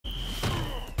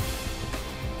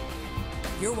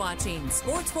You're watching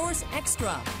SportsFource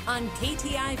Extra on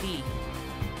KTIV.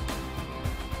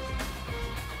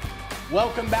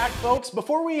 Welcome back, folks.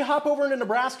 Before we hop over into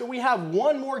Nebraska, we have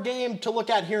one more game to look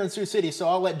at here in Sioux City, so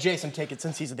I'll let Jason take it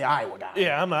since he's the Iowa guy.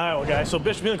 Yeah, I'm the Iowa guy. So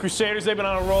Bishop Mill Crusaders, they've been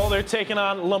on a roll. They're taking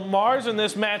on Lamar's in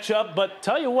this matchup, but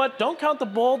tell you what, don't count the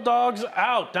Bulldogs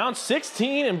out. Down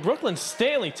 16, and Brooklyn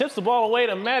Stanley tips the ball away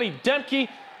to Maddie Demke.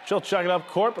 She'll chuck it up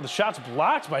court, but the shot's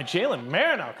blocked by Jalen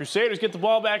Marinow. Crusaders get the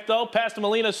ball back, though. Pass to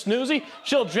Melina Snoozy.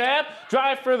 She'll drive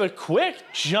for the quick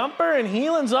jumper, and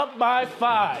Heelan's up by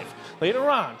 5.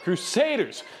 Later on,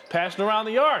 Crusaders passing around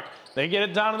the arc. They get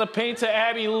it down in the paint to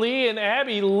Abby Lee, and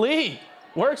Abby Lee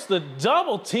works the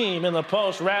double team in the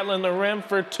post, rattling the rim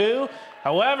for 2.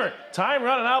 However, time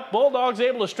running out, Bulldogs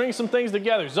able to string some things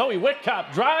together. Zoe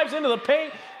Whitcop drives into the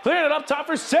paint, clearing it up top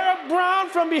for Sarah Brown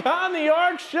from behind the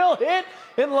arc. She'll hit,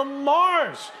 and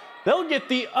Lamar's, they'll get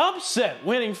the upset,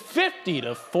 winning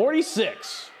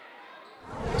 50-46.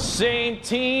 Same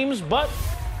teams, but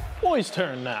boys'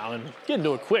 turn now, and getting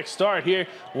to a quick start here.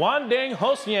 Wandang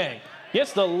Hosiang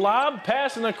gets the lob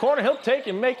pass in the corner. He'll take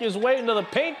and make his way into the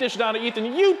paint, dish down to Ethan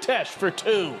Utesh for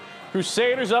 2.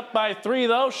 Crusaders up by 3,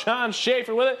 though. Sean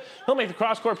Schaefer with it. He'll make the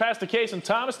cross-court pass to Kason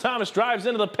Thomas. Thomas drives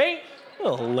into the paint.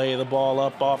 He'll lay the ball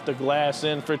up off the glass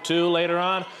in for 2. Later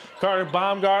on, Carter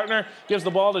Baumgartner gives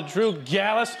the ball to Drew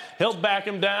Gallus. He'll back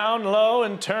him down low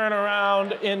and turn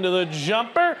around into the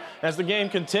jumper. As the game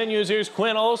continues, here's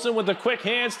Quinn Olson with the quick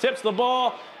hands, tips the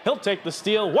ball. He'll take the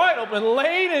steal, wide open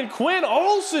lane, and Quinn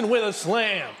Olson with a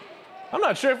slam. I'm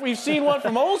not sure if we've seen one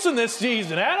from Olson this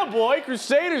season. Attaboy,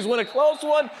 Crusaders win a close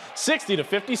one,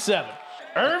 60-57.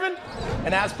 Irvin?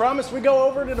 And as promised, we go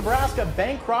over to Nebraska.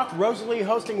 Bancroft Rosalie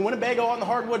hosting Winnebago on the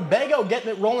hardwood. Bago getting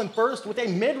it rolling first with a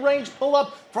mid-range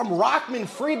pull-up from Rockman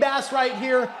Freebass right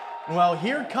here. Well,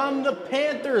 here come the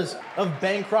Panthers of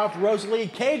Bancroft Rosalie.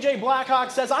 KJ Blackhawk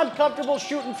says, I'm comfortable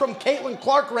shooting from Caitlin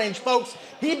Clark range, folks.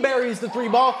 He buries the 3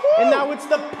 ball, and now it's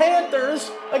the Panthers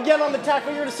again on the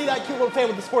tackle. You're going to see that cute little fan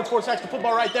with the SportsFource Extra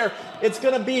football right there. It's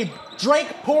going to be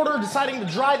Drake Porter deciding to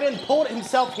drive in, pull it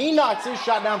himself. He knocks his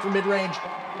shot down from mid-range,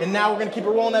 and now we're going to keep it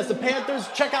rolling as the Panthers.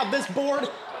 Check out this board,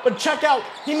 but check out,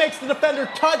 he makes the defender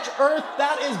touch earth.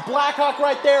 That is Blackhawk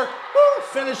right there. Woo,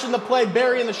 finishing the play,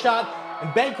 burying the shot.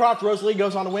 And Bancroft Rosalie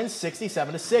goes on to win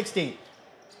 67-60.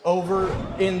 Over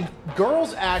in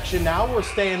girls action now, we're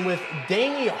staying with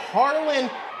Dani Harlan.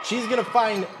 She's going to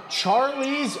find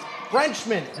Charlize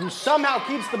Frenchman, who somehow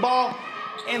keeps the ball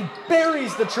and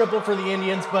buries the triple for the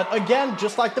Indians. But again,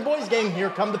 just like the boys' game,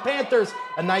 here come the Panthers.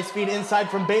 A nice feed inside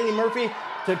from Bailey Murphy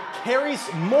to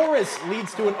Carice Morris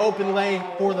leads to an open lane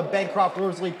for the Bancroft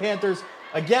Rosalie Panthers.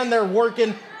 Again, they're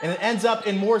working, and it ends up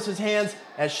in Morris's hands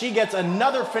as she gets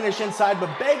another finish inside, but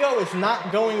Bago is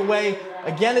not going away.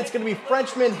 Again, it's going to be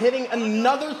Frenchman hitting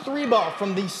another 3 ball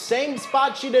from the same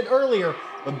spot she did earlier,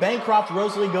 but Bancroft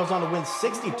Rosalie goes on to win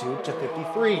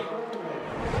 62-53.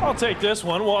 I'll take this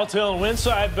one. Walt Hill and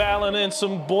Winside battling in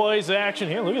some boys action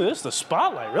here. Look at this, the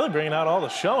spotlight really bringing out all the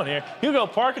showing here. Hugo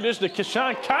Parker dish to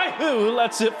Kishan Kaihu, who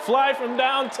lets it fly from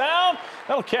downtown.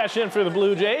 That'll cash in for the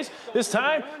Blue Jays. This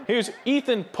time, here's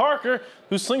Ethan Parker,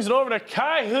 who slings it over to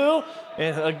Kaihu.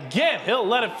 And again, he'll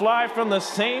let it fly from the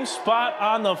same spot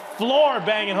on the floor,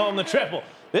 banging home the triple.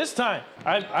 This time,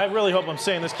 I really hope I'm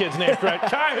saying this kid's name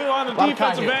correct. Kaihu on the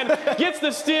defensive end gets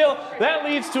the steal. That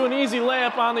leads to an easy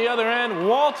layup on the other end.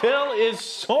 Walt Hill is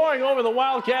soaring over the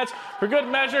Wildcats. For good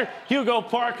measure, Hugo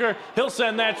Parker, he'll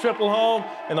send that triple home.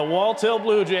 And the Walt Hill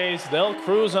Blue Jays, they'll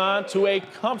cruise on to a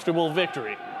comfortable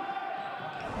victory.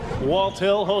 Walt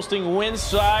Hill hosting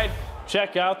Winside.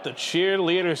 Check out the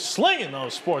cheerleaders slinging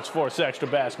those SportsFource Extra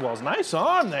basketballs. Nice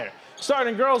arm there.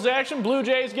 Starting girls action, Blue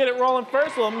Jays get it rolling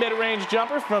first. A little mid-range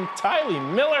jumper from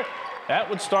Tylee Miller. That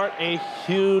would start a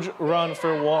huge run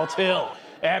for Walt Hill.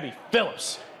 Abby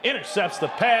Phillips intercepts the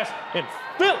pass, and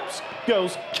Phillips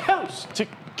goes coast to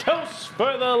coast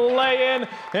for the lay-in,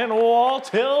 and Walt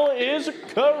Hill is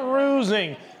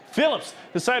cruising. Phillips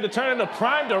decided to turn into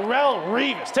prime Darrell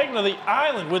Rivas, taking to the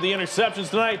island with the interceptions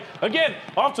tonight. Again,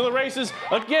 off to the races.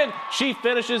 Again, she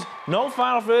finishes. No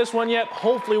final for this one yet.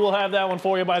 Hopefully we'll have that one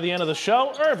for you by the end of the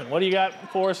show. Irvin, what do you got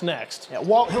for us next? Yeah,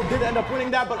 Walt Hill did end up winning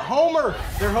that, but Homer,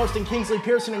 they're hosting Kingsley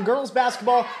Pearson in girls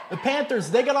basketball. The Panthers,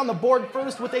 they got on the board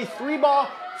first with a 3-ball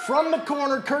from the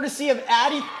corner, courtesy of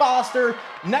Addie Foster.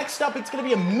 Next up, it's going to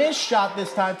be a missed shot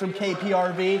this time from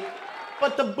KPRV.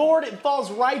 But the board, it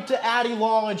falls right to Addie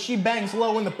Long, and she bangs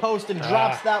low in the post and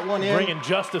drops that one in. Bringing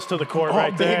justice to the court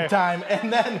right there. Big time.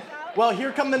 And then, well,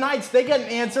 here come the Knights. They get an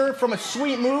answer from a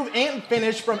sweet move and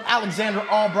finish from Alexandra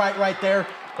Albright right there.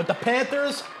 But the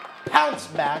Panthers pounce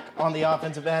back on the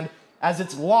offensive end. as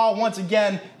it's Law once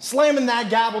again, slamming that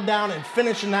gavel down and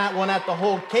finishing that one at the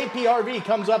hole. KPRV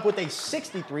comes up with a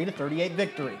 63-38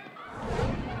 victory.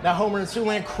 Now Homer and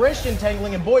Siouxland Christian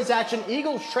tangling in boys action.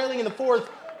 Eagles trailing in the fourth,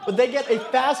 but they get a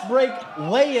fast break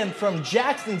lay-in from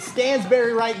Jackson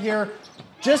Stansberry right here,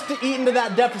 just to eat into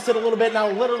that deficit a little bit. Now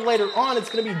a little later on, it's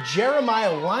going to be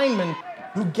Jeremiah Lineman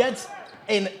who gets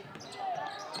an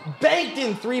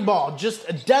banked-in 3-ball. Just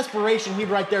a desperation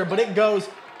heave right there, but it goes.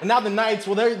 And now the Knights,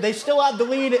 well, they still have the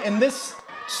lead, and this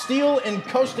steal and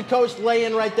coast-to-coast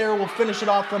lay-in right there will finish it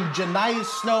off from Janice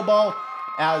Snowball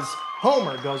as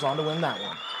Homer goes on to win that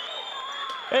one.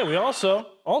 Hey, we also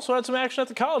had some action at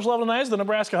the college level tonight as the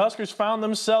Nebraska Huskers found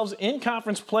themselves in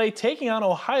conference play taking on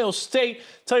Ohio State.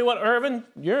 Tell you what, Irvin,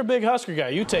 you're a big Husker guy.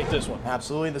 You take this one.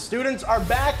 Absolutely. The students are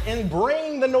back and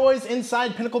bringing the noise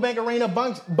inside Pinnacle Bank Arena.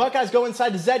 Buckeyes go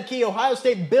inside to Zed Key. Ohio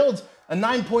State builds a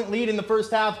 9-point lead in the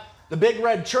first half. The Big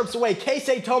Red chirps away.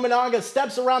 Keisei Tominaga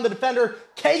steps around the defender.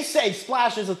 Keisei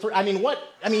splashes a three.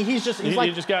 He's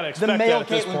like just gotta the male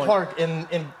Caitlin Clark in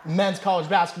men's college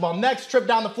basketball. Next trip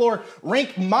down the floor,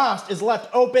 Rink Most is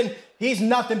left open. He's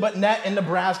nothing but net, and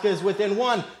Nebraska is within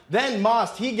one. Then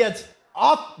Most, he gets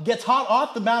hot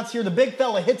off the bounce here. The big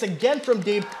fella hits again from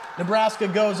deep. Nebraska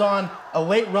goes on a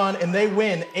late run, and they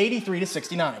win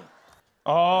 83-69.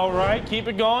 All right, keep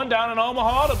it going down in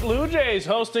Omaha. The Blue Jays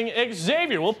hosting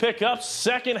Xavier. We'll pick up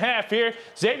second half here.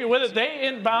 Xavier with it. They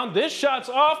inbound. This shot's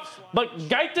off, but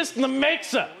Gaitis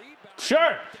Nemeksa,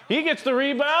 sure, he gets the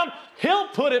rebound. He'll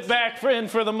put it back in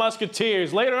for the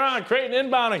Musketeers. Later on, Creighton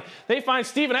inbounding. They find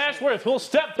Stephen Ashworth, who'll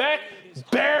step back,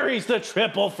 buries the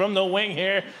triple from the wing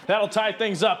here. That'll tie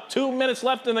things up. 2 minutes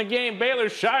left in the game. Baylor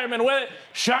Shireman with it.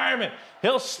 Shireman,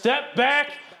 he'll step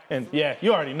back. And yeah,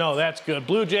 you already know that's good.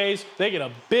 Blue Jays, they get a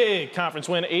big conference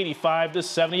win,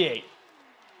 85-78.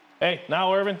 Hey,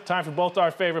 now Irvin, time for both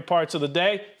our favorite parts of the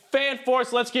day.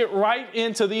 SportsFource, let's get right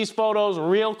into these photos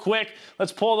real quick.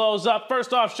 Let's pull those up.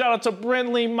 First off, shout out to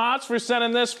Brinley Motts for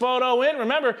sending this photo in.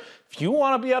 Remember, if you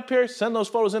want to be up here, send those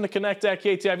photos in to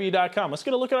connect@ktiv.com. Let's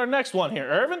get a look at our next one here.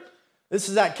 Irvin? This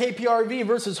is at KPRV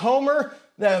versus Homer.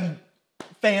 The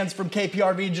fans from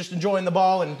KPRV just enjoying the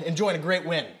ball and enjoying a great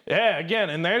win. Yeah, again,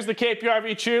 and there's the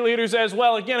KPRV cheerleaders as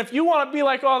well. Again, if you want to be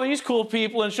like all these cool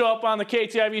people and show up on the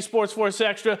KTIV SportsFource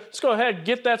Extra, let's go ahead,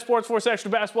 get that SportsFource Extra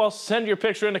basketball, send your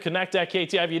picture in to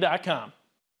connect@ktiv.com.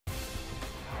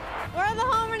 We're the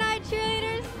Homer Night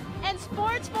cheerleaders, and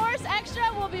SportsFource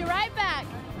Extra will be right back.